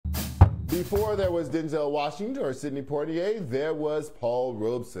Before there was Denzel Washington or Sidney Poitier, there was Paul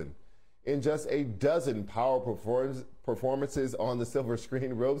Robeson. In just a dozen power performances on the silver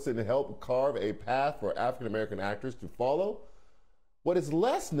screen, Robeson helped carve a path for African-American actors to follow. What is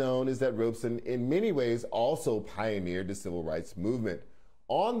less known is that Robeson in many ways also pioneered the civil rights movement.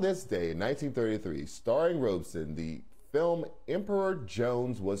 On this day in 1933, starring Robeson, the film Emperor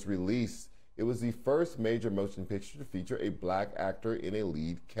Jones was released. It was the first major motion picture to feature a black actor in a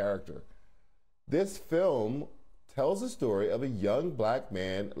lead character. This film tells the story of a young black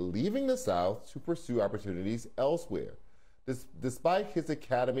man leaving the South to pursue opportunities elsewhere. Despite his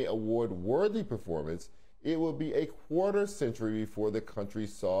Academy Award-worthy performance, it would be a quarter century before the country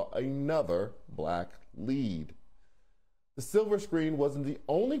saw another black lead. The silver screen wasn't the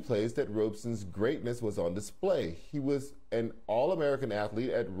only place that Robeson's greatness was on display. He was an All-American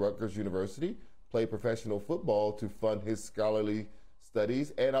athlete at Rutgers University, played professional football to fund his scholarly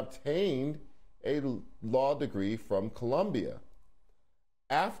studies, and obtained a law degree from Columbia.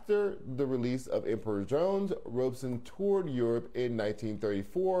 After the release of Emperor Jones, Robeson toured Europe in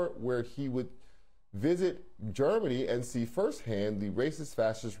 1934, where he would visit Germany and see firsthand the racist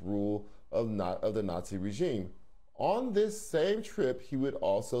fascist rule of the Nazi regime. On this same trip, he would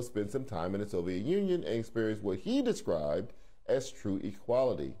also spend some time in the Soviet Union and experience what he described as true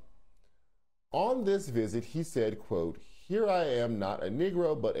equality. On this visit, he said, quote, "Here I am, not a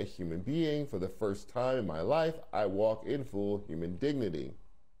Negro, but a human being. For the first time in my life, I walk in full human dignity."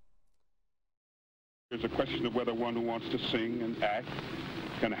 There's a question of whether one who wants to sing and act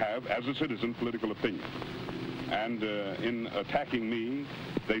can have, as a citizen, political opinion. And in attacking me,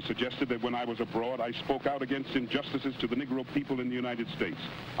 they suggested that when I was abroad, I spoke out against injustices to the Negro people in the United States.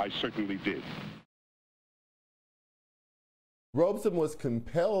 I certainly did. Robeson was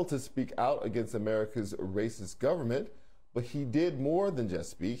compelled to speak out against America's racist government, but he did more than just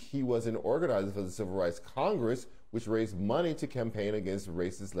speak. He was an organizer for the Civil Rights Congress, which raised money to campaign against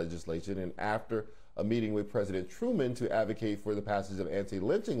racist legislation. And after a meeting with President Truman to advocate for the passage of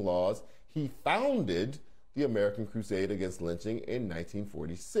anti-lynching laws, he founded the American Crusade Against Lynching in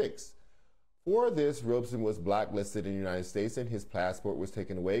 1946. For this, Robeson was blacklisted in the United States and his passport was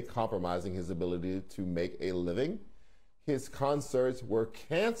taken away, compromising his ability to make a living. His concerts were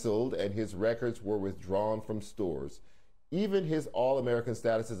canceled and his records were withdrawn from stores. Even his All-American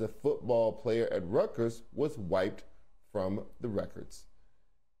status as a football player at Rutgers was wiped from the records.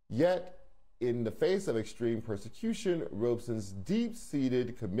 Yet, in the face of extreme persecution, Robeson's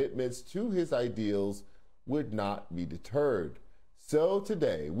deep-seated commitments to his ideals would not be deterred. So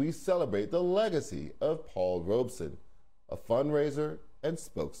today, we celebrate the legacy of Paul Robeson, a fundraiser and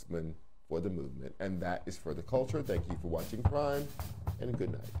spokesman for the movement. And that is For the Culture. Thank you for watching Crime, and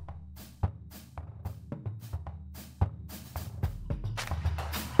good night.